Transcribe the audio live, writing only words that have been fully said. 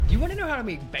want to know how to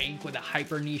make bank with a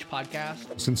hyper niche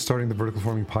podcast? Since starting the Vertical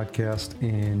Farming Podcast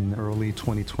in early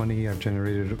 2020, I've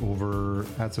generated over,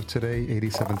 as of today,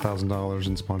 $87,000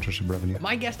 in sponsorship revenue.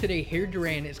 My guest today, Harry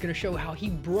Duran, is going to show how he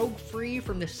broke free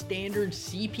from the standard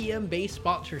CPM-based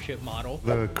sponsorship model.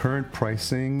 The current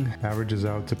pricing averages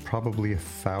out to probably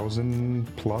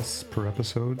 $1,000+ per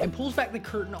episode. And pulls back the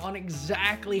curtain on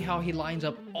exactly how he lines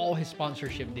up all his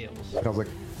sponsorship deals. I was like,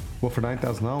 well, for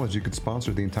 $9,000, you could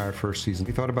sponsor the entire first season.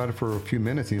 He thought about it for a few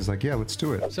minutes. And he's like, yeah, let's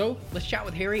do it. So let's chat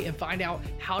with Harry and find out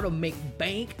how to make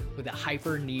bank with a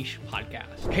hyper niche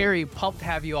podcast. Harry, pumped to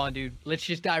have you on, dude. Let's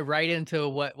just dive right into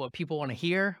what people want to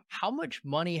hear. How much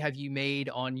money have you made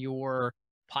on your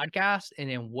podcast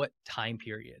and in what time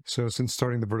period? So since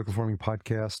starting the Vertical Farming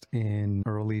Podcast in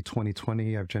early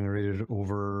 2020, I've generated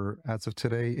over, as of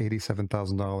today,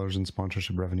 $87,000 in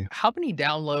sponsorship revenue. How many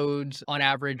downloads on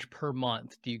average per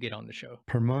month do you get on the show?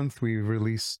 Per month, we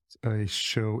release a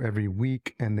show every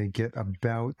week and they get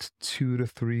about 2,000 to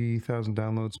 3,000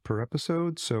 downloads per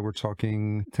episode. So we're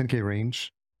talking 10K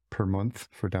range per month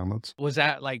for downloads. Was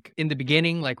that like in the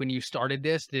beginning, like when you started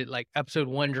this, did like episode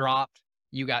 1 dropped?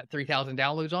 You got 3,000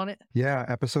 downloads on it? Yeah,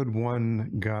 episode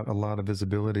 1 got a lot of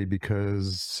visibility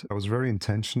because I was very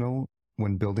intentional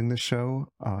when building the show,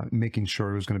 making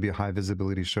sure it was going to be a high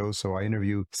visibility show. So I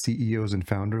interview CEOs and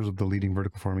founders of the leading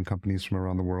vertical farming companies from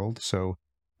around the world. So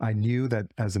I knew that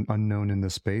as an unknown in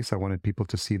this space, I wanted people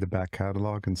to see the back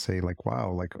catalog and say like,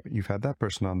 wow, like you've had that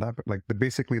person on that, but like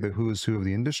basically the who is who of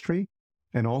the industry.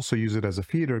 And also use it as a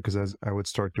feeder because as I would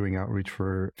start doing outreach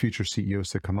for future CEOs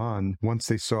to come on, once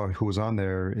they saw who was on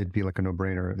there, it'd be like a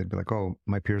no-brainer. They'd be like, oh,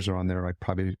 my peers are on there. I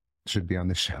probably should be on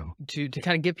this show. To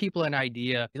kind of give people an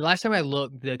idea, the last time I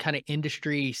looked, the kind of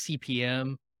industry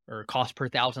CPM or cost per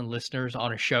 1,000 listeners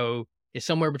on a show is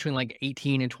somewhere between like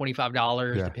 $18 and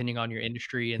 $25, depending on your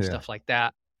industry and stuff like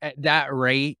that. At that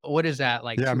rate, what is that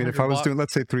like? Yeah, I mean, if I was doing,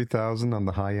 let's say 3,000 on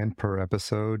the high end per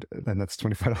episode, and that's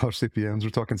 $25 CPMs,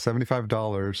 we're talking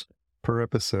 $75 per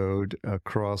episode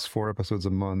across 4 episodes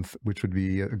a month, which would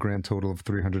be a grand total of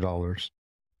 $300.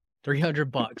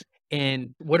 $300.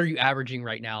 And what are you averaging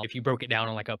right now if you broke it down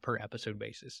on like a per episode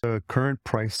basis? The current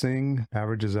pricing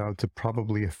averages out to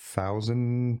probably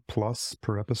 $1,000+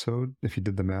 per episode if you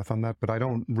did the math on that, but I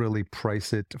don't really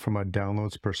price it from a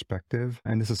downloads perspective.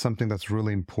 And this is something that's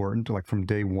really important. Like from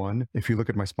day one, if you look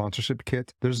at my sponsorship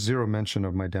kit, there's zero mention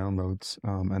of my downloads.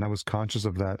 And I was conscious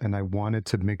of that. And I wanted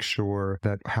to make sure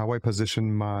that how I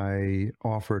position my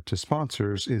offer to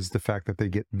sponsors is the fact that they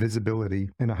get visibility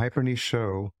in a hyper niche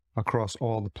show across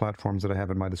all the platforms that I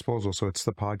have at my disposal. So it's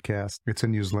the podcast, it's a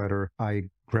newsletter. I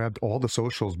grabbed all the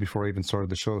socials before I even started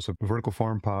the show. So Vertical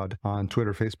Farm Pod on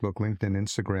Twitter, Facebook, LinkedIn,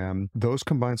 Instagram. Those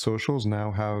combined socials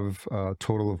now have a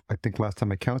total of, I think last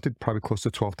time I counted, probably close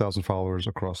to 12,000 followers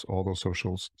across all those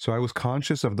socials. So I was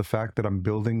conscious of the fact that I'm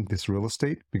building this real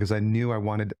estate because I knew I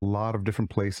wanted a lot of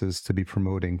different places to be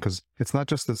promoting because it's not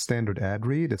just the standard ad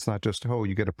read. It's not just, oh,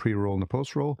 you get a pre-roll and a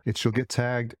post-roll. It's you'll get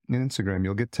tagged in Instagram.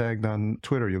 You'll get tagged on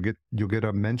Twitter. You'll get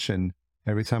a mention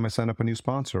every time I sign up a new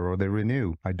sponsor or they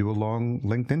renew. I do a long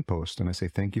LinkedIn post and I say,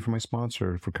 thank you for my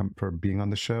sponsor for being on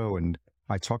the show. And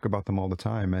I talk about them all the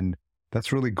time. And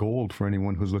that's really gold for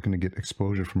anyone who's looking to get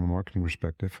exposure from a marketing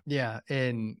perspective. Yeah.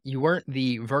 And you weren't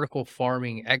the vertical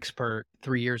farming expert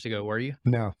 3 years ago, were you?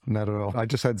 No, not at all. I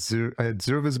had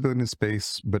zero visibility in the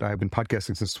space, but I've been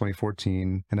podcasting since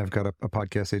 2014 and I've got a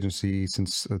podcast agency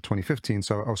since 2015.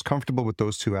 So I was comfortable with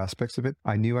those two aspects of it.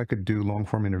 I knew I could do long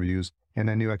form interviews and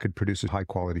I knew I could produce a high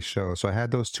quality show. So I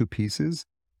had those two pieces.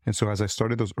 And so as I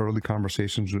started those early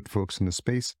conversations with folks in the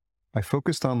space, I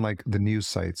focused on like the news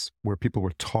sites where people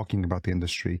were talking about the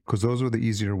industry because those were the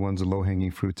easier ones, the low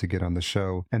hanging fruit to get on the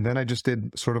show. And then I just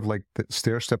did sort of like the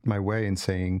stair stepped my way in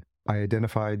saying, I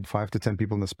identified 5 to 10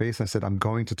 people in the space. And I said, I'm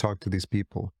going to talk to these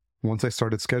people. Once I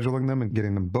started scheduling them and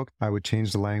getting them booked, I would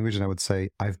change the language and I would say,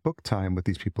 I've booked time with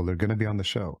these people. They're going to be on the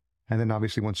show. And then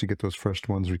obviously once you get those first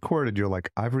ones recorded, you're like,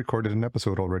 I've recorded an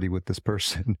episode already with this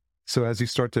person. So as you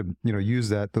start to, use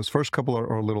that, those first couple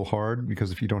are a little hard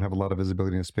because if you don't have a lot of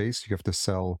visibility in a space, you have to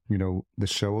sell, the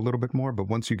show a little bit more. But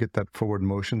once you get that forward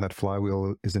motion, that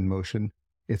flywheel is in motion,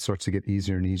 it starts to get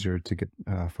easier and easier to get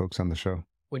folks on the show.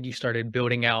 When you started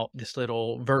building out this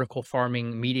little vertical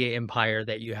farming media empire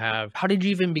that you have, how did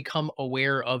you even become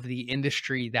aware of the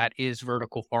industry that is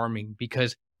vertical farming?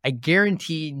 Because I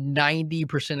guarantee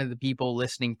 90% of the people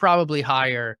listening, probably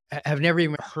higher, have never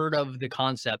even heard of the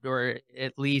concept or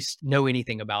at least know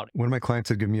anything about it. One of my clients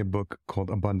had given me a book called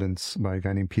Abundance by a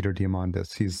guy named Peter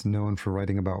Diamandis. He's known for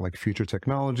writing about like future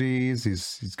technologies.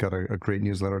 He's got a great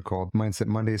newsletter called Mindset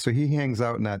Monday. So he hangs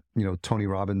out in that, Tony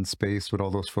Robbins space with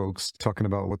all those folks talking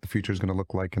about what the future is going to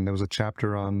look like. And there was a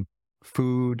chapter on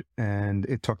food, and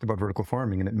it talked about vertical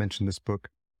farming, and it mentioned this book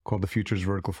called The Future's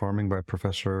Vertical Farming by a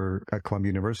professor at Columbia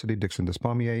University, Dixon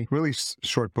Despommier. Really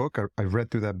short book. I read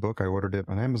through that book. I ordered it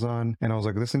on Amazon, and I was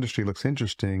like, this industry looks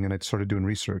interesting. And I started doing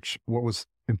research. What was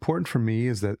important for me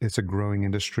is that it's a growing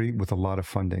industry with a lot of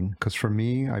funding. Because for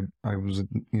me, I was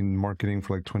in marketing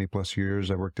for like 20 plus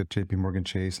years. I worked at JP Morgan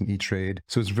Chase and E-Trade.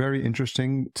 So it's very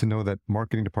interesting to know that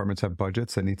marketing departments have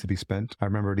budgets that need to be spent. I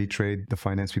remember at E-Trade, the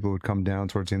finance people would come down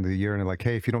towards the end of the year and they're like,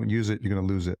 hey, if you don't use it, you're going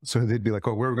to lose it. So they'd be like,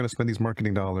 oh, where are we going to spend these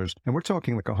marketing dollars? And we're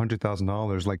talking like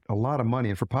 $100,000, like a lot of money.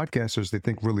 And for podcasters, they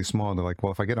think really small. They're like,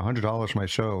 well, if I get $100 for my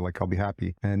show, like I'll be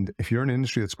happy. And if you're in an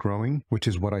industry that's growing, which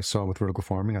is what I saw with vertical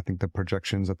farming, I think the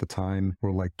projections at the time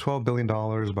were like $12 billion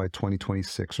by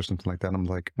 2026 or something like that. And I'm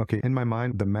like, okay, in my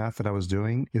mind, the math that I was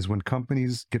doing is when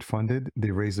companies get funded,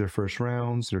 they raise their first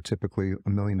rounds. They're typically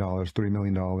 $1 million, $3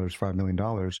 million, $5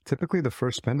 million. Typically the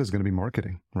first spend is going to be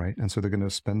marketing, right? And so they're going to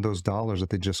spend those dollars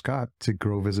that they just got to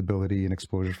grow visibility and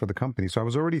exposure for the company. So I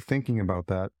was already thinking about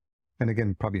that. And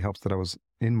again, probably helps that I was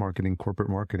in marketing, corporate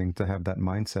marketing, to have that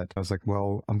mindset. I was like,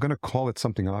 well, I'm going to call it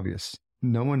something obvious.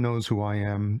 No one knows who I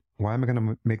am. Why am I going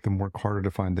to make them work harder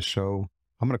to find the show?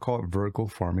 I'm going to call it Vertical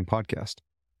Farming Podcast.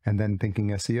 And then thinking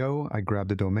SEO, I grabbed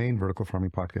the domain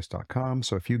verticalfarmingpodcast.com.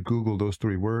 So if you Google those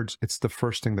three words, it's the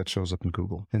first thing that shows up in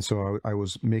Google. And so I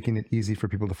was making it easy for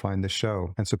people to find the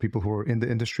show. And so people who are in the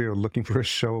industry are looking for a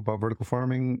show about vertical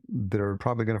farming, they're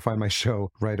probably going to find my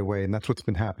show right away. And that's what's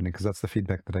been happening because that's the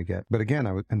feedback that I get. But again,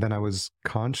 I was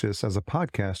conscious as a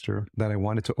podcaster that I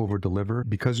wanted to over deliver.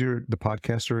 Because you're the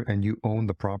podcaster and you own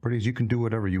the properties, you can do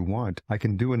whatever you want. I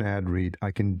can do an ad read.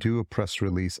 I can do a press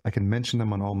release. I can mention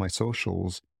them on all my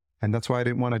socials. And that's why I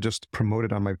didn't want to just promote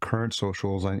it on my current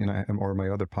socials or my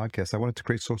other podcasts. I wanted to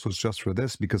create socials just for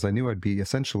this because I knew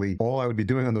all I would be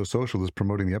doing on those socials is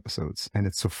promoting the episodes. And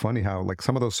it's so funny how like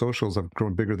some of those socials have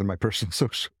grown bigger than my personal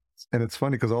socials. And it's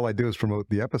funny because all I do is promote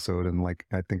the episode. And like,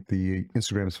 I think the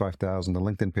Instagram is 5,000, the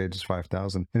LinkedIn page is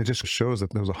 5,000. And it just shows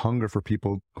that there was a hunger for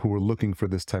people who were looking for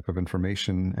this type of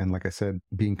information. And like I said,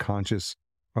 being conscious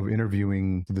of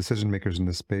interviewing the decision makers in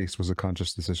this space was a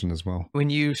conscious decision as well. When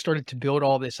you started to build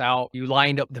all this out, you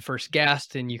lined up the first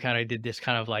guest and you kind of did this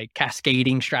kind of like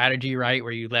cascading strategy, right?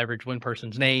 Where you leverage one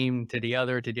person's name to the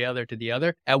other, to the other, to the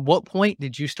other. At what point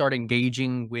did you start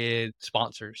engaging with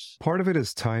sponsors? Part of it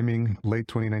is timing. Late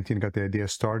 2019, got the idea,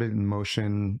 started in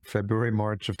motion February,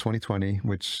 March of 2020,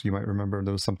 which you might remember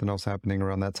there was something else happening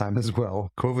around that time as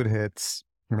well. COVID hits.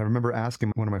 And I remember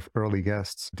asking one of my early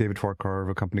guests, David Farquhar of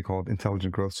a company called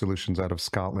Intelligent Growth Solutions out of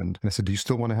Scotland. And I said, do you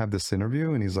still want to have this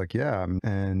interview? And he's like, yeah.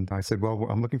 And I said, well,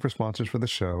 I'm looking for sponsors for the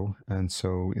show. And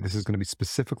so this is going to be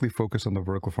specifically focused on the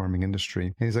vertical farming industry.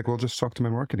 And he's like, well, just talk to my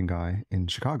marketing guy in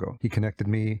Chicago. He connected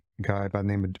me, a guy by the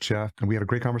name of Jeff, and we had a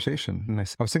great conversation. And I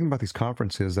was thinking about these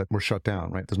conferences that were shut down,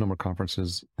 right? There's no more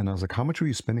conferences. And I was like, how much were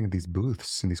you spending at these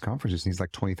booths in these conferences? And he's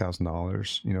like,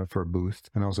 $20,000, for a booth.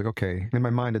 And I was like, okay. In my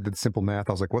mind, I did simple math.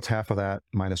 I was like, what's half of that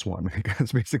minus one?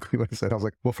 That's basically what I said. I was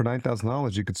like, well, for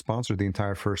 $9,000, you could sponsor the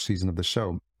entire first season of the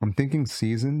show. I'm thinking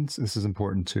seasons. This is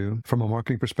important too. From a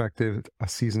marketing perspective, a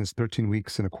season is 13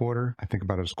 weeks in a quarter. I think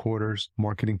about it as quarters.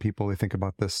 Marketing people, they think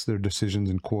about their decisions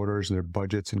in quarters, their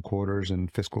budgets in quarters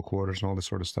and fiscal quarters and all this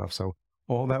sort of stuff. So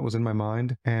all that was in my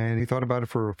mind. And he thought about it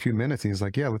for a few minutes. And he's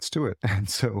like, yeah, let's do it. And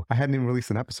so I hadn't even released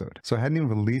an episode. So I hadn't even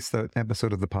released that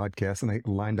episode of the podcast. And I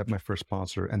lined up my first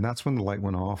sponsor. And that's when the light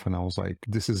went off. And I was like,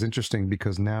 this is interesting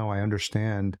because now I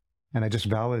understand. And I just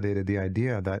validated the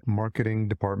idea that marketing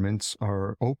departments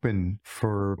are open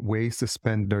for ways to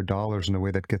spend their dollars in a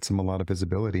way that gets them a lot of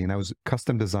visibility. And I was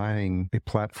custom designing a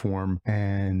platform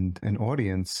and an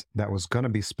audience that was going to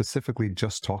be specifically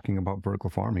just talking about vertical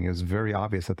farming. It was very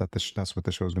obvious that that's what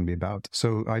the show is going to be about.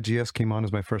 So IGS came on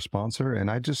as my first sponsor, and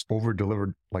I just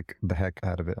over-delivered like the heck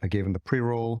out of it. I gave them the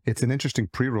pre-roll. It's an interesting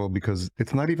pre-roll because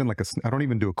it's not even like I don't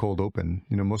even do a cold open.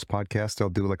 Most podcasts, they'll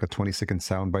do like a 20-second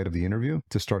sound bite of the interview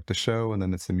to start the show, and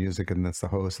then it's the music, and then it's the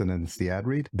host, and then it's the ad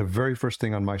read. The very first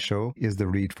thing on my show is the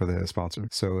read for the sponsor.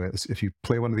 So if you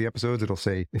play one of the episodes, it'll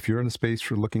say, if you're in the space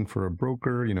for looking for a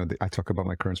broker, I talk about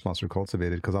my current sponsor,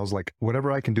 Cultivated, because I was like,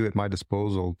 whatever I can do at my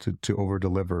disposal to over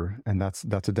deliver, and that's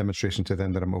a demonstration to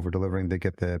them that I'm over delivering. They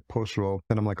get the post roll.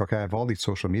 Then I'm like, okay, I have all these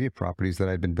social media properties that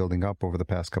I've been building up over the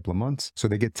past couple of months. So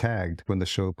they get tagged when the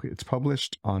show gets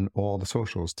published on all the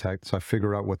socials tagged. So I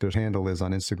figure out what their handle is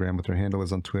on Instagram, what their handle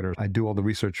is on Twitter. I do all the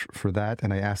research for that,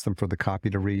 and I ask them for the copy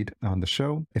to read on the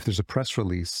show. If there's a press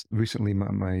release, recently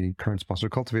my current sponsor,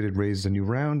 Cultivated, raised a new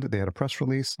round. They had a press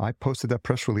release. I posted that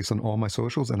press release on all my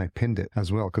socials, and I pinned it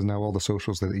as well, because now all the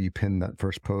socials that you pin that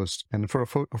first post. And for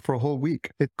a whole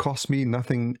week, it costs me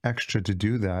nothing extra to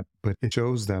do that, but it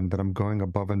shows them that I'm going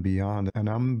above and beyond, and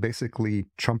I'm basically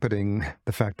trumpeting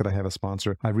the fact that I have a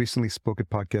sponsor. I recently spoke at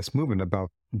Podcast Movement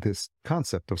about this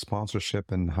concept of sponsorship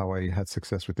and how I had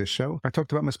success with this show. I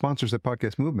talked about my sponsors at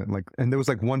Podcast Movement, and there was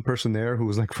one person there who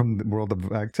was from the world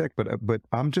of ag tech, but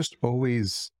I'm just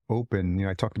always open.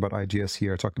 I talked about IGS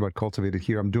here. I talked about Cultivated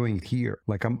here. I'm doing it here.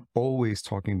 I'm always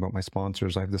talking about my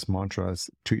sponsors. I have this mantra: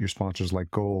 treat your sponsors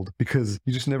like gold, because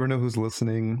you just never know who's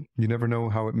listening. You never know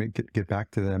how it may get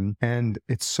back to them. And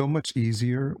it's so much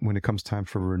easier when it comes time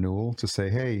for renewal to say,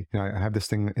 hey, I have this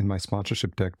thing in my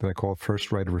sponsorship deck that I call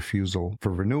first right of refusal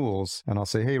for renewals. And I'll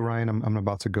say, hey, Ryan, I'm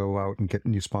about to go out and get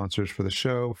new sponsors for the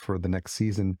show for the next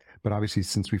season. But obviously,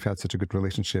 since we've had such a good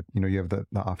relationship, you have the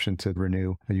option to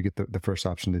renew. You get the first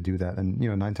option to do that. And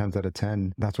 9 times out of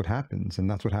 10, that's what happens. And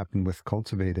that's what happened with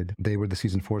Cultivated. They were the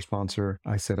season 4 sponsor.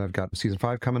 I said, I've got season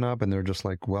 5 coming up. And they're just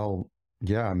like, well,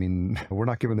 yeah, we're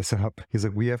not giving this up. He's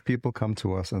like, we have people come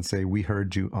to us and say, we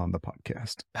heard you on the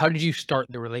podcast. How did you start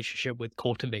the relationship with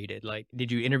Cultivated?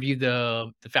 Did you interview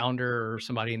the founder or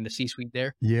somebody in the C-suite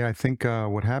there? Yeah, I think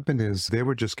what happened is they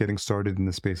were just getting started in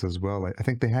the space as well. I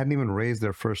think they hadn't even raised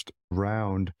their first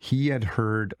round. He had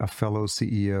heard a fellow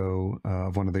CEO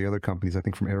of one of the other companies, I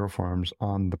think from AeroFarms,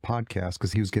 on the podcast,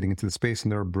 because he was getting into the space,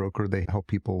 and they're a broker. They help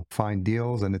people find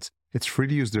deals, and it's free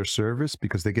to use their service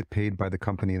because they get paid by the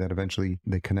company that eventually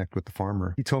they connect with the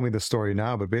farmer. He told me the story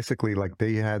now, but basically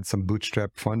they had some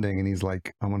bootstrap funding, and he's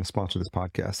like, I want to sponsor this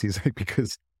podcast. He's like,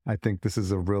 because I think this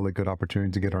is a really good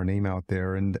opportunity to get our name out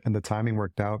there. And the timing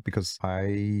worked out because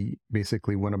I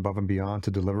basically went above and beyond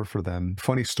to deliver for them.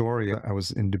 Funny story, I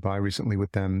was in Dubai recently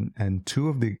with them, and 2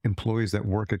 of the employees that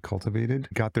work at Cultivated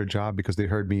got their job because they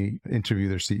heard me interview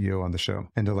their CEO on the show.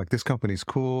 And they're like, this company's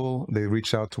cool. They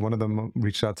reached out to one of them,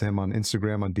 reached out to him on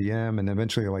Instagram, on DM, and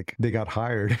eventually they got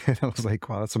hired. And I was like,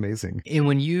 wow, that's amazing. And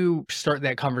when you start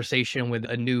that conversation with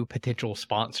a new potential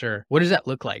sponsor, what does that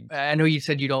look like? I know you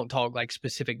said you don't talk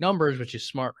specific numbers, which is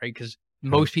smart, right? Because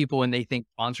most people, when they think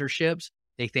sponsorships,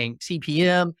 they think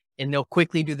CPM, and they'll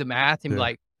quickly do the math and be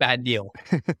like, bad deal,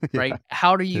 right?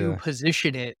 How do you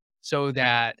position it so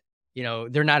that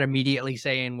they're not immediately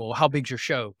saying, well, how big's your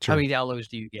show? Sure. How many downloads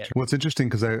do you get? Well, it's interesting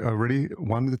because I already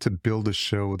wanted to build a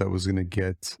show that was going to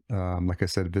get, like I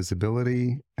said,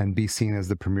 visibility and be seen as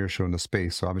the premier show in the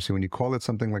space. So obviously when you call it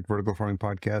something like Vertical Farming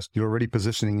Podcast, you're already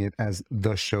positioning it as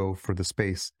the show for the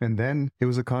space. And then it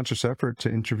was a conscious effort to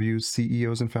interview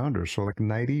CEOs and founders. So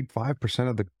 95%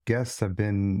 of the guests have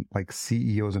been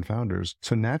CEOs and founders.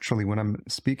 So naturally, when I'm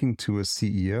speaking to a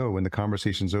CEO and the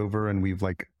conversation's over and we've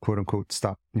quote unquote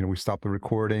stopped, we stopped the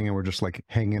recording and we're just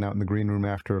hanging out in the green room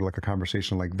after a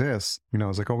conversation like this, I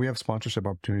was like, oh, we have sponsorship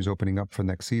opportunities opening up for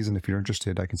next season. If you're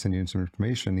interested, I can send you some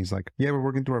information. He's like, yeah, we're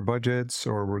working through our budgets,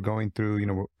 or we're going through,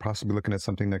 we're possibly looking at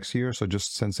something next year. So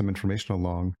just send some information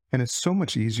along. And it's so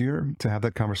much easier to have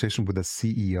that conversation with a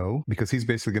CEO because he's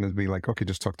basically going to be like, okay,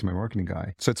 just talk to my marketing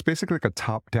guy. So it's basically a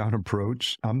top-down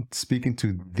approach. I'm speaking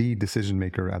to the decision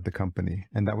maker at the company.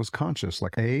 And that was conscious,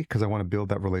 because I want to build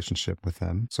that relationship with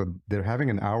them. So they're having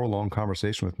an hour-long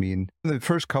conversation with me. And the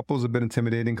first couple is a bit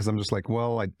intimidating because I'm just like,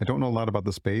 well, I don't know a lot about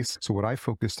the space. So what I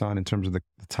focused on in terms of the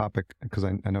topic, because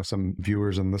I know some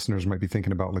viewers and listeners might be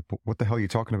thinking about what the hell are you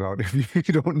talking about if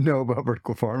you don't know about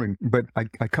vertical farming? But I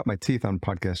cut my teeth on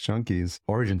Podcast Junkies.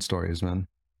 Origin stories, man.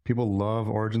 People love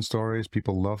origin stories.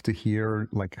 People love to hear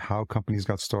how companies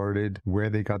got started,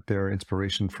 where they got their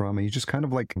inspiration from. And you just kind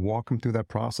of walk them through that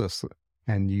process.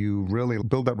 And you really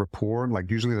build that rapport.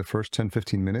 Usually the first 10,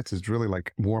 15 minutes is really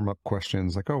warm up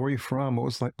questions. Oh, where are you from? What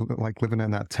was like living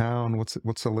in that town?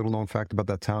 What's a little known fact about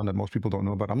that town that most people don't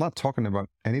know about? I'm not talking about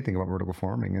anything about vertical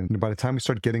farming. And by the time we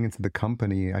start getting into the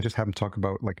company, I just have them talk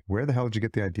about where the hell did you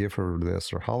get the idea for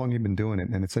this, or how long you've been doing it?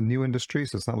 And it's a new industry.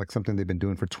 So it's not something they've been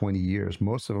doing for 20 years.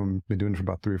 Most of them have been doing it for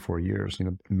about 3 or 4 years,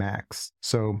 max.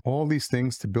 So all these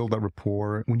things to build that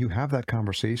rapport. When you have that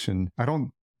conversation, I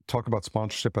don't talk about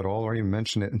sponsorship at all or even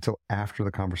mention it until after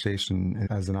the conversation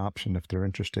as an option if they're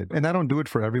interested. And I don't do it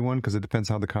for everyone because it depends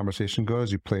how the conversation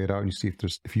goes. You play it out and you see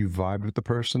if you vibe with the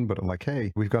person, but like,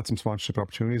 hey, we've got some sponsorship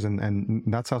opportunities, and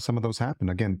that's how some of those happen.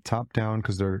 Again, top down,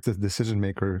 because they're the decision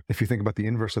maker. If you think about the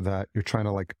inverse of that, you're trying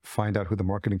to like find out who the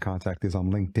marketing contact is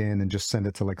on LinkedIn and just send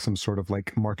it to like some sort of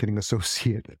like marketing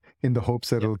associate in the hopes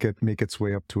that it'll make its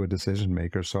way up to a decision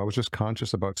maker. So I was just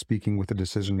conscious about speaking with the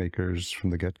decision makers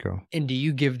from the get-go. And do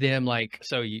you give them like,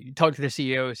 so you talk to the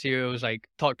CEO is like,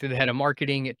 talk to the head of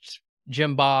marketing, it's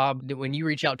Jim Bob. When you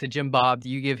reach out to Jim Bob, do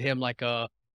you give him like a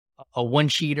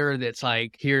one-sheeter that's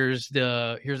like, here's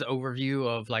the overview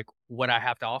of like what I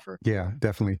have to offer? Yeah,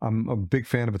 definitely. I'm a big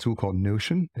fan of a tool called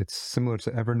Notion. It's similar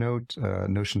to Evernote,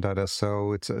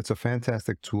 Notion.so. It's a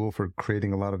fantastic tool for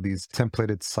creating a lot of these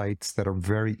templated sites that are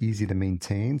very easy to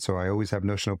maintain. So I always have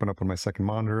Notion open up on my second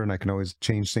monitor, and I can always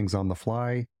change things on the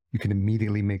fly. You can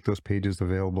immediately make those pages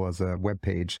available as a web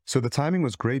page. So the timing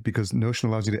was great because Notion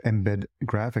allows you to embed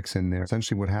graphics in there.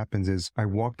 Essentially what happens is I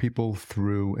walk people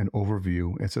through an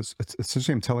overview. It's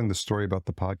essentially I'm telling the story about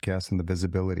the podcast and the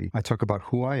visibility. I talk about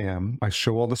who I am. I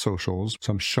show all the socials.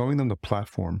 So I'm showing them the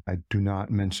platform. I do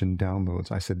not mention downloads.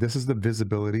 I said, this is the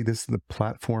visibility. This is the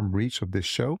platform reach of this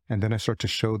show. And then I start to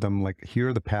show them like, here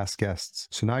are the past guests.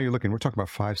 So now we're talking about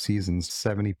 5 seasons,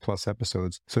 70 plus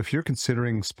episodes. So if you're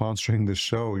considering sponsoring this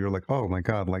show, you're like, oh my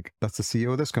God, like that's the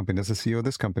CEO of this company, that's the CEO of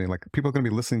this company. Like people are going to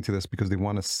be listening to this because they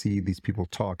want to see these people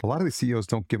talk. A lot of these CEOs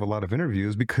don't give a lot of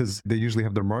interviews because they usually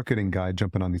have their marketing guy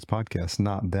jumping on these podcasts,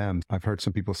 not them. I've heard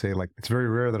some people say like, it's very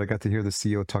rare that I got to hear the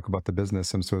CEO talk about the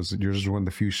business. And so yours is one of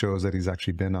the few shows that he's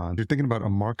actually been on. You're thinking about a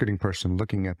marketing person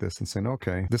looking at this and saying,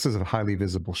 okay, this is a highly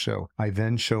visible show. I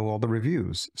then show all the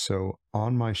reviews. So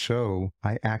on my show,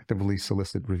 I actively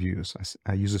solicit reviews.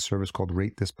 I use a service called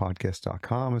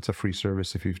ratethispodcast.com. It's a free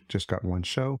service if you've just got one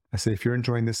show. I say, if you're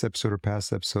enjoying this episode or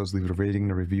past episodes, leave a rating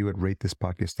and a review at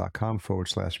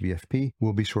ratethispodcast.com/VFP.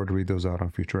 We'll be sure to read those out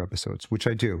on future episodes, which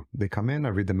I do. They come in, I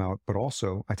read them out, but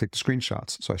also I take the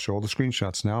screenshots. So I show all the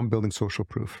screenshots. Now I'm building social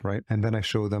proof, right? And then I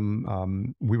show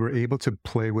them, we were able to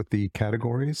play with the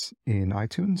categories in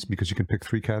iTunes because you can pick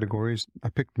 3 categories. I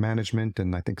picked management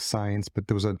and I think science, but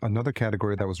there was another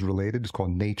category that was related. It's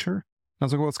called nature. I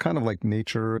was like, well, it's kind of like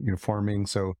nature, farming.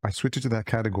 So I switched it to that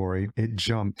category. It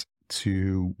jumped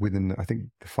to within, I think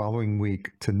the following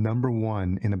week, to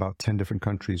 #1 in about 10 different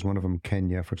countries. One of them,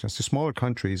 Kenya, for example. So smaller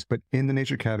countries, but in the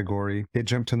nature category, it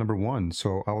jumped to #1.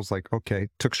 So I was like, okay,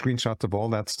 took screenshots of all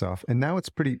that stuff. And now it's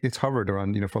hovered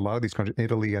around, for a lot of these countries.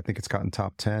 Italy, I think it's gotten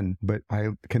top 10, but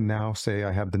I can now say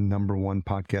I have the #1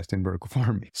 podcast in vertical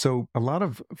farming. So a lot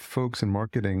of folks in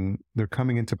marketing, they're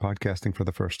coming into podcasting for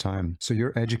the first time. So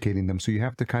you're educating them. So you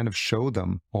have to kind of show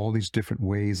them all these different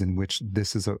ways in which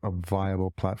this is a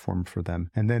viable platform for them.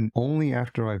 And then only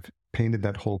after I've painted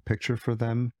that whole picture for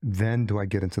them, then do I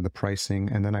get into the pricing,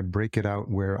 and then I break it out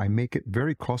where I make it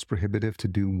very cost prohibitive to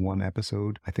do one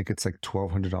episode. I think it's like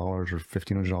 $1,200 or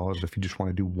 $1,500 if you just want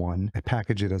to do one. I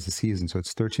package it as a season. So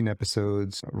it's 13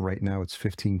 episodes. Right now it's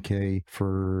 $15K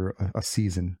for a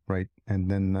season, right? And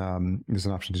then there's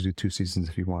an option to do 2 seasons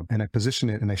if you want. And I position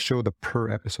it and I show the per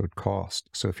episode cost.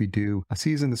 So if you do a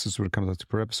season, this is what it comes out to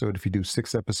per episode. If you do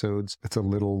 6 episodes, it's a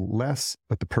little less,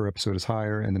 but the per episode is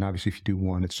higher. And then obviously if you do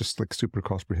 1, it's just like super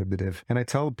cost prohibitive. And I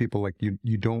tell people like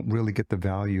you don't really get the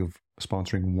value of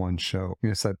sponsoring one show.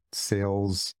 It's that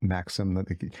sales maxim that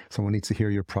someone needs to hear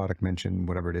your product mentioned,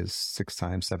 whatever it is, 6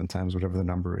 times, 7 times, whatever the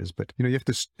number is. But you have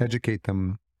to educate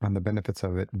them on the benefits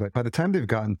of it. But by the time they've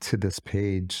gotten to this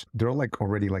page, they're like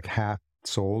already like half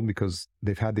sold because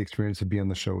they've had the experience to be on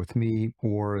the show with me,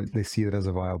 or they see it as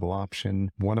a viable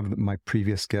option. One of my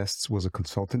previous guests was a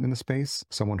consultant in the space.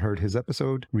 Someone heard his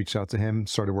episode, reached out to him,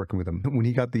 started working with him. When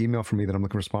he got the email from me that I'm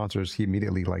looking for sponsors, he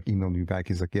immediately emailed me back.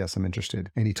 He's like, yes, I'm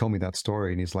interested. And he told me that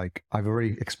story. And he's like, I've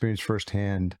already experienced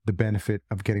firsthand the benefit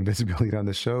of getting visibility on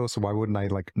the show. So why wouldn't I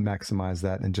maximize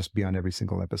that and just be on every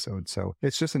single episode? So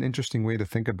it's just an interesting way to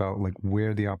think about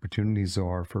where the opportunities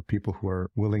are for people who are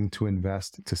willing to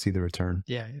invest to see the return.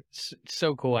 Yeah, it's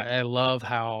so cool. I love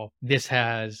how this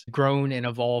has grown and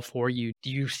evolved for you.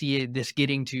 Do you see this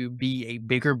getting to be a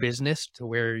bigger business to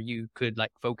where you could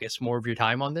focus more of your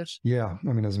time on this? Yeah.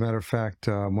 I mean, as a matter of fact,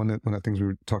 one of the things we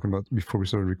were talking about before we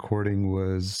started recording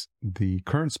was the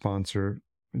current sponsor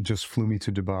just flew me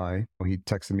to Dubai. He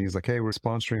texted me. He's like, hey, we're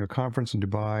sponsoring a conference in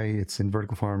Dubai. It's in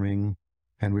vertical farming,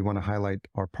 and we want to highlight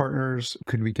our partners.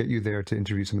 Could we get you there to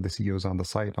interview some of the CEOs on the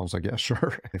site? I was like, yeah,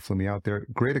 sure. They flew me out there.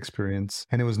 Great experience.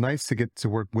 And it was nice to get to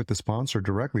work with the sponsor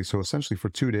directly. So essentially for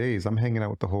 2 days, I'm hanging out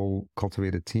with the whole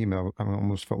Cultivated team. I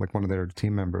almost felt like one of their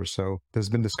team members. So there's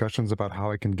been discussions about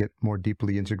how I can get more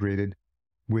deeply integrated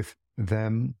with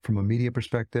them from a media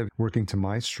perspective, working to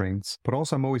my strengths. But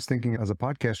also I'm always thinking as a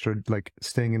podcaster, like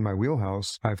staying in my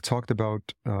wheelhouse. I've talked about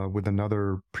with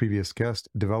another previous guest,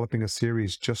 developing a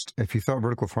series. Just if you thought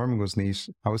vertical farming was niche,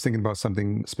 I was thinking about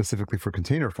something specifically for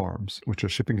container farms, which are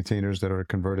shipping containers that are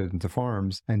converted into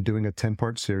farms, and doing a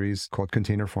 10-part series called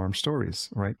Container Farm Stories,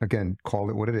 right? Again, call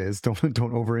it what it is. Don't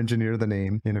over-engineer the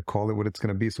name, call it what it's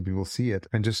going to be so people see it.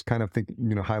 And just kind of think,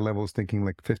 high levels thinking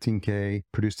like 15K,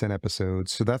 produce 10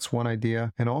 episodes. So that's one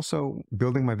idea. And also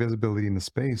building my visibility in the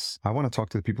space. I want to talk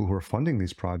to the people who are funding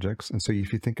these projects. And so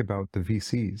if you think about the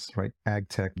VCs, right? Ag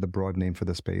tech, the broad name for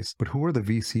the space, but who are the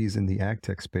VCs in the ag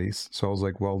tech space? So I was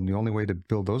like, well, the only way to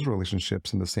build those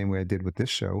relationships in the same way I did with this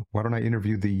show, why don't I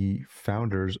interview the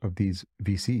founders of these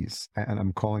VCs? And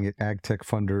I'm calling it Ag Tech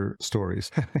Funder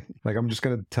Stories. Like I'm just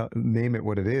going to name it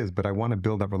what it is, but I want to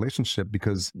build that relationship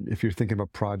because if you're thinking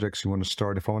about projects you want to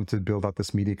start, if I wanted to build out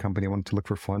this media company, I wanted to look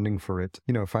for funding for it.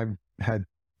 If I've had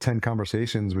 10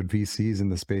 conversations with VCs in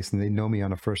the space and they know me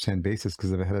on a first-hand basis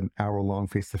because I've had an hour-long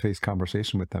face-to-face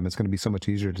conversation with them, it's going to be so much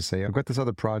easier to say, I've got this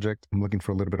other project. I'm looking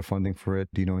for a little bit of funding for it.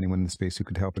 Do you know anyone in the space who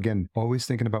could help? Again, always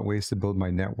thinking about ways to build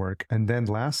my network. And then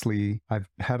lastly, I've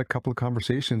had a couple of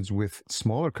conversations with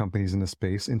smaller companies in the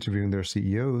space, interviewing their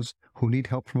CEOs who need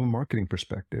help from a marketing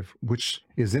perspective, which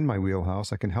is in my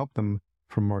wheelhouse. I can help them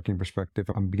from a marketing perspective.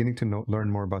 I'm beginning to learn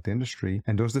more about the industry.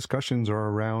 And those discussions are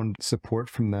around support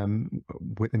from them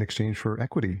in exchange for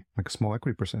equity, like a small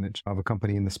equity percentage of a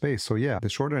company in the space. So yeah, the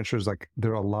short answer is like,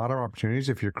 there are a lot of opportunities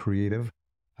if you're creative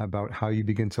about how you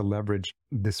begin to leverage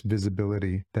this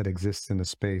visibility that exists in the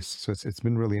space. So it's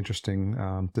been really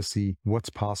interesting to see what's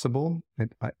possible. And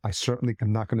I certainly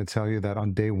am not going to tell you that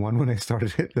on day one when I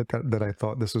started it, that I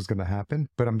thought this was going to happen,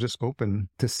 but I'm just open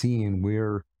to seeing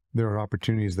where there are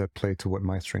opportunities that play to what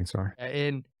my strengths are.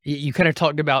 And you kind of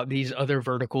talked about these other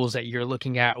verticals that you're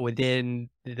looking at within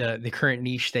the current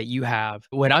niche that you have.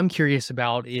 What I'm curious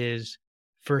about is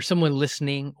for someone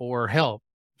listening, or hell,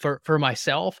 for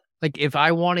myself, like if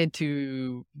I wanted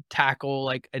to tackle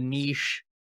like a niche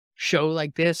show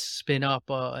like this, spin up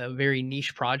a very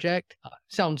niche project,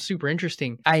 sounds super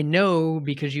interesting. I know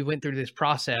because you went through this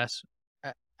process.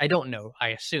 I don't know,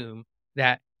 I assume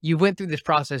that you went through this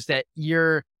process that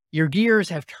your gears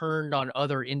have turned on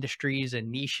other industries and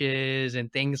niches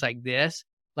and things like this.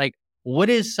 Like, what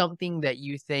is something that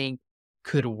you think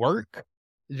could work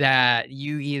that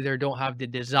you either don't have the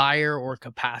desire or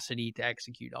capacity to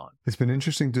execute on? It's been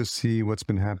interesting to see what's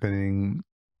been happening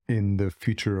in the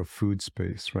future of food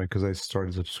space, right? Because I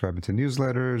started subscribing to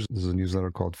newsletters. There's a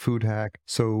newsletter called Food Hack.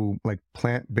 So like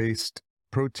plant-based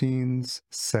proteins,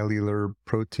 cellular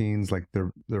proteins, like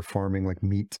they're farming like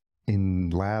meat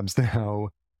in labs now.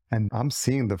 And I'm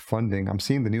seeing the funding, I'm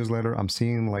seeing the newsletter, I'm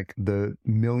seeing like the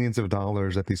millions of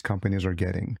dollars that these companies are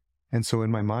getting. And so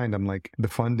in my mind, I'm like, the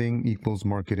funding equals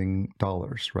marketing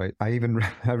dollars, right? I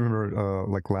remember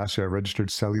like last year, I registered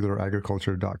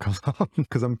cellularagriculture.com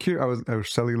because I'm curious, I was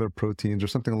cellular proteins or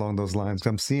something along those lines.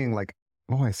 I'm seeing like,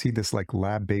 oh, I see this like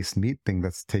lab-based meat thing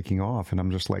that's taking off. And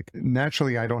I'm just like,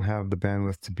 naturally, I don't have the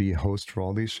bandwidth to be a host for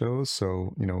all these shows.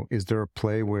 So, is there a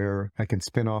play where I can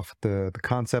spin off the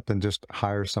concept and just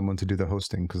hire someone to do the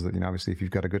hosting? Because, obviously, if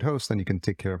you've got a good host, then you can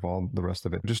take care of all the rest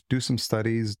of it. Just do some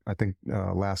studies. I think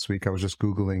last week I was just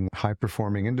Googling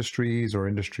high-performing industries or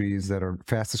industries that are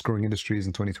fastest growing industries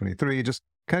in 2023. Just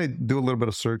kind of do a little bit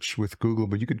of search with Google,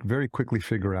 but you could very quickly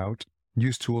figure out.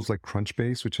 Use tools like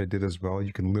Crunchbase, which I did as well.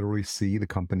 You can literally see the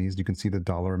companies. You can see the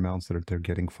dollar amounts that they're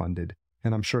getting funded.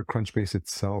 And I'm sure Crunchbase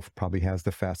itself probably has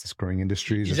the fastest growing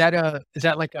industries. Is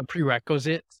that like a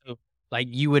prerequisite? So like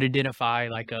you would identify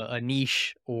like a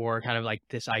niche or kind of like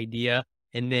this idea.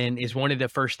 And then is one of the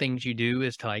first things you do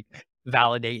is to like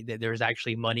validate that there's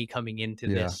actually money coming into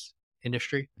this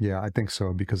industry? Yeah, I think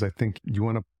so. Because I think you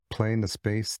want to play in the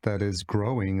space that is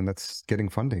growing and that's getting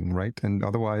funding, right? And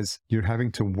otherwise you're having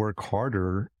to work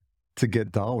harder to get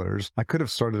dollars. I could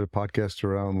have started a podcast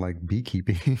around like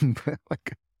beekeeping, but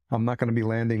like I'm not going to be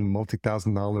landing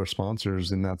multi-$1,000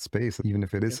 sponsors in that space, even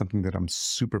if it is something that I'm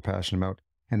super passionate about.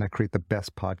 And I create the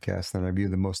best podcast and I view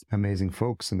the most amazing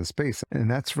folks in the space. And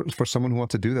that's for someone who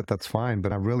wants to do that, that's fine.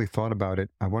 But I really thought about it.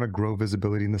 I want to grow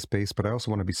visibility in the space, but I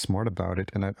also want to be smart about it.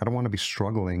 And I don't want to be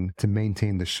struggling to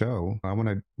maintain the show. I want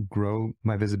to grow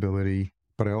my visibility,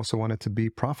 but I also want it to be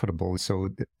profitable. So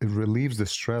it relieves the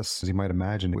stress, as you might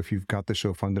imagine, if you've got the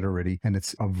show funded already and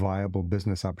it's a viable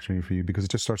business opportunity for you, because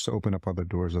it just starts to open up other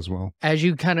doors as well. As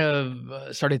you kind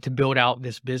of started to build out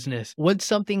this business, what's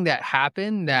something that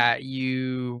happened that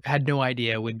you had no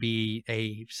idea would be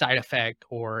a side effect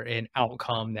or an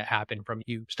outcome that happened from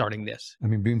you starting this? I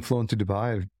mean, being flown to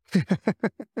Dubai.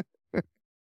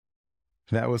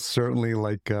 That was certainly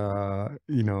like,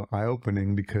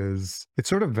 eye-opening because it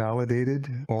sort of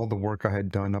validated all the work I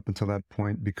had done up until that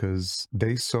point because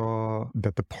they saw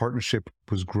that the partnership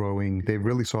was growing. They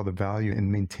really saw the value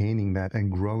in maintaining that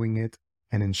and growing it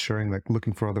and ensuring, like,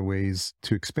 looking for other ways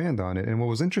to expand on it. And what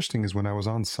was interesting is when I was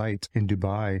on site in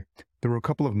Dubai, there were a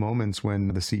couple of moments when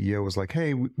the CEO was like,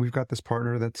 hey, we've got this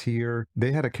partner that's here.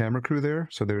 They had a camera crew there.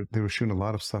 So they were shooting a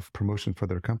lot of stuff, promotion for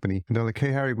their company. And they're like,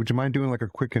 hey, Harry, would you mind doing like a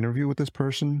quick interview with this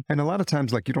person? And a lot of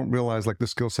times, like, you don't realize like the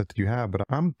skill set that you have, but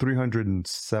I'm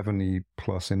 370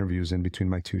 plus interviews in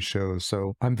between my two shows.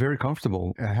 So I'm very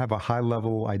comfortable. I have a high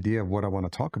level idea of what I want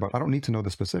to talk about. I don't need to know the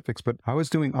specifics, but I was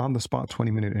doing on the spot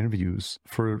 20-minute interviews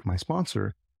for my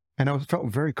sponsor. And I felt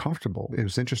very comfortable. It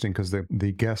was interesting because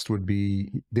the guest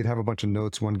they'd have a bunch of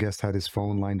notes. One guest had his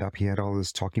phone lined up. He had all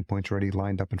his talking points already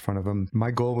lined up in front of him. My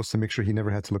goal was to make sure he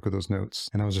never had to look at those notes.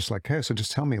 And I was just like, hey, so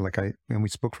just tell me, and we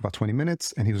spoke for about 20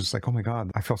 minutes and he was just like, oh my God,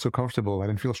 I felt so comfortable. I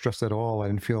didn't feel stressed at all. I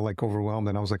didn't feel like overwhelmed.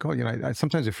 And I was like, oh, I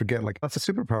sometimes I forget, like, that's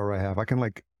a superpower I have. I can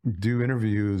like do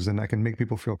interviews and I can make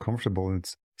people feel comfortable. And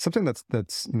it's something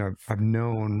that's I've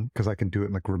known because I can do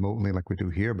it like remotely like we do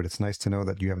here, but it's nice to know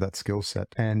that you have that skill set.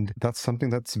 And that's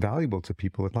something that's valuable to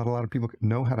people. Not a lot of people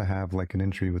know how to have like an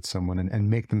interview with someone and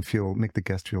make the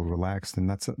guest feel relaxed. And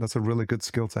that's a really good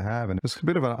skill to have. And it was a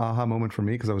bit of an aha moment for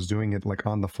me because I was doing it like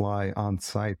on the fly on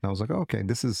site. And I was like, oh, okay,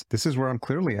 this is where I'm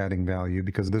clearly adding value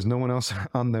because there's no one else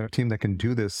on their team that can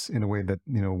do this in a way that,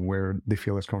 where they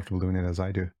feel as comfortable doing it as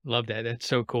I do. Love that. That's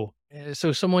so cool.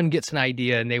 So someone gets an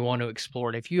idea and they want to explore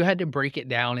it. If you had to break it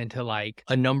down into like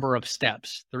a number of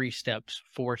steps, 3 steps,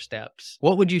 4 steps,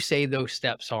 what would you say those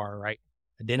steps are, right?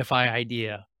 Identify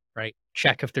idea, right?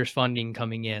 Check if there's funding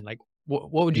coming in. Like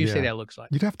what would you say that looks like?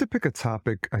 You'd have to pick a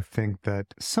topic, I think, that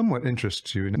somewhat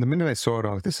interests you. And the minute I saw it, I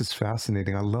was like, this is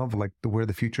fascinating. I love like where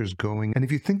the future is going. And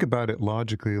if you think about it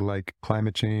logically, like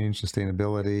climate change,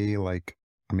 sustainability, like,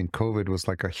 I mean, COVID was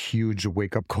like a huge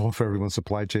wake up call for everyone's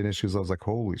supply chain issues. I was like,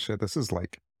 holy shit, this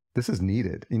is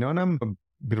needed, and I'm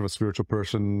a bit of a spiritual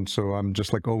person. So I'm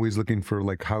just like always looking for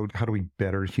like, how do we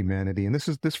better humanity? And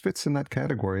this fits in that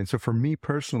category. And so for me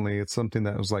personally, it's something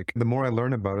that was like, the more I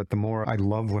learn about it, the more I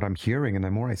love what I'm hearing and the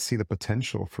more I see the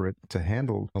potential for it to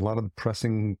handle a lot of the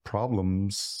pressing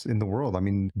problems in the world. I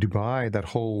mean, Dubai, that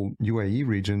whole UAE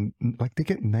region, like they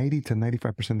get 90 to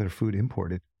 95% of their food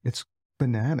imported. It's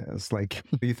bananas. Like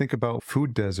you think about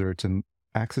food deserts and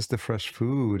access to fresh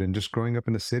food, and just growing up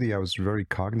in the city, I was very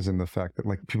cognizant of the fact that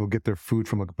like people get their food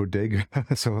from like a bodega.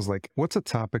 So I was like, what's a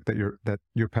topic that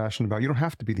you're passionate about? You don't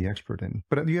have to be the expert in,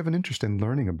 but you have an interest in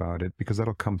learning about it because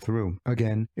that'll come through.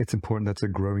 Again, it's important that's a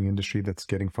growing industry that's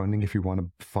getting funding if you want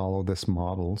to follow this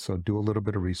model. So do a little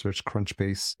bit of research.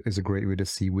 Crunchbase is a great way to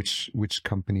see which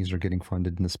companies are getting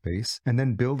funded in the space, and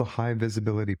then build a high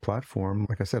visibility platform.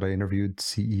 Like I said, I interviewed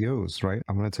CEOs, right?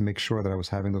 I wanted to make sure that I was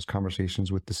having those conversations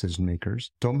with decision makers.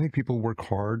 Don't make people work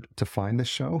hard to find the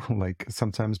show. Like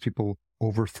sometimes people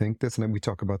overthink this, and we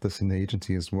talk about this in the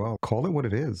agency as well. Call it what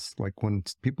it is. Like when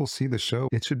people see the show,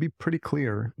 it should be pretty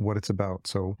clear what it's about.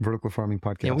 So Vertical Farming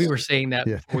Podcast. Yeah, we were saying that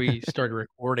before we started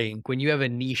recording. When you have a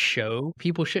niche show,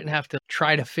 people shouldn't have to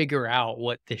try to figure out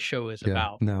what this show is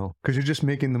about. No, because you're just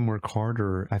making them work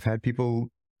harder. I've had people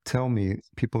tell me,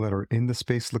 people that are in the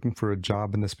space looking for a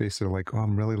job in the space, they're like, oh,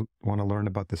 I'm really want to learn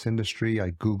about this industry. I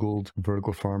Googled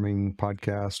Vertical Farming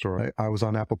Podcast, or I was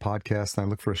on Apple Podcasts and I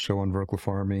looked for a show on vertical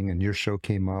farming and your show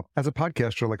came up. As a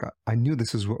podcaster, like I knew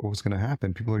this is what was going to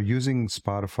happen. People are using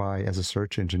Spotify as a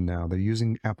search engine now. They're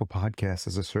using Apple Podcasts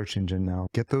as a search engine now.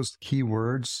 Get those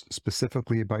keywords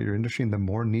specifically about your industry, and the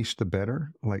more niche, the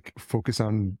better. Like focus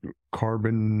on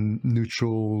carbon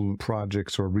neutral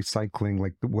projects or recycling,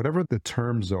 like whatever the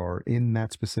terms are in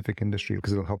that specific industry,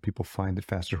 because it'll help people find it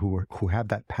faster who have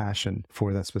that passion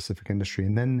for that specific industry.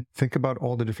 And then think about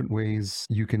all the different ways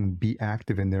you can be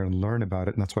active in there and learn about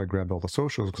it. And that's why I grabbed all the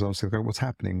socials, because I was like, what's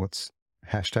happening? What's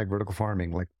hashtag vertical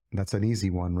farming? Like that's an easy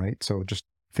one, right? So just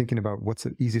thinking about what's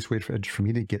the easiest way for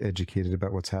me to get educated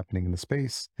about what's happening in the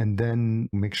space, and then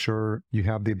make sure you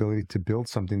have the ability to build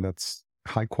something that's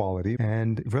high quality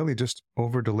and really just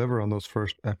over deliver on those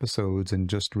first episodes and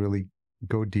just really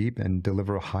go deep and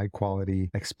deliver a high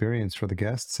quality experience for the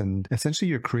guests. And essentially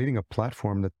you're creating a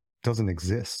platform that doesn't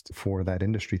exist for that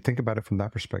industry. Think about it from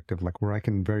that perspective, like where I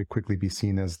can very quickly be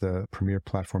seen as the premier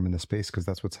platform in the space, because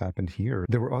that's what's happened here.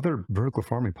 There were other vertical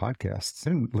farming podcasts.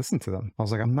 I didn't listen to them. I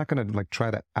was like, I'm not going to like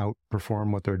try to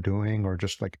outperform what they're doing or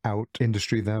just like out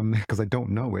industry them because I don't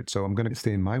know it. So I'm going to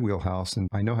stay in my wheelhouse, and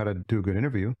I know how to do a good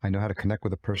interview. I know how to connect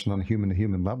with a person on a human to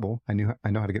human level. I know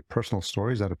how to get personal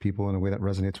stories out of people in a way that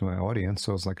resonates with my audience.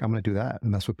 So I was like, I'm going to do that.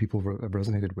 And that's what people have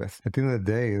resonated with. At the end of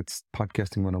the day, it's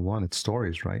podcasting 101. It's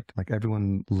stories, right? Like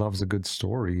everyone loves a good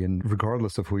story, and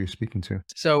regardless of who you're speaking to.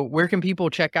 So where can people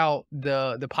check out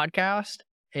the podcast,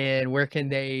 and where can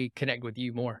they connect with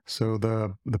you more? So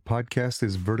the podcast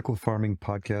is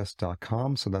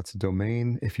verticalfarmingpodcast.com. So that's a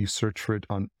domain. If you search for it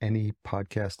on any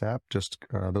podcast app, just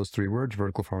those 3 words,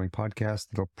 Vertical Farming Podcast,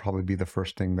 it'll probably be the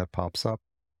first thing that pops up.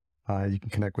 You can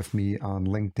connect with me on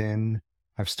LinkedIn.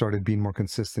 I've started being more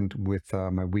consistent with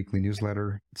my weekly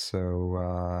newsletter.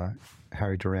 So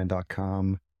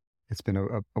harryduran.com. It's been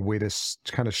a way to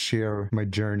kind of share my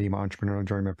journey, my entrepreneurial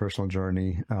journey, my personal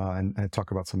journey, and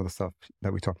talk about some of the stuff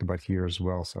that we talked about here as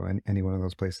well. So any one of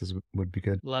those places would be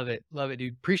good. Love it,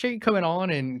 dude. Appreciate you coming on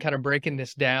and kind of breaking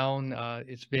this down.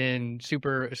 It's been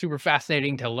super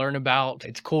fascinating to learn about.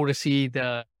 It's cool to see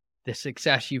the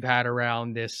success you've had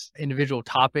around this individual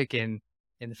topic, and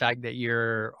the fact that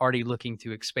you're already looking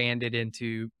to expand it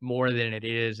into more than it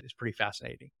is pretty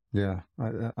fascinating. Yeah,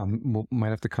 I might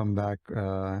have to come back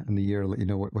in the year, let you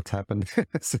know what's happened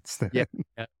since then. Yeah.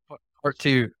 Part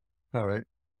 2. All right.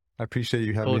 I appreciate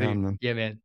you having me on, man. Yeah, man.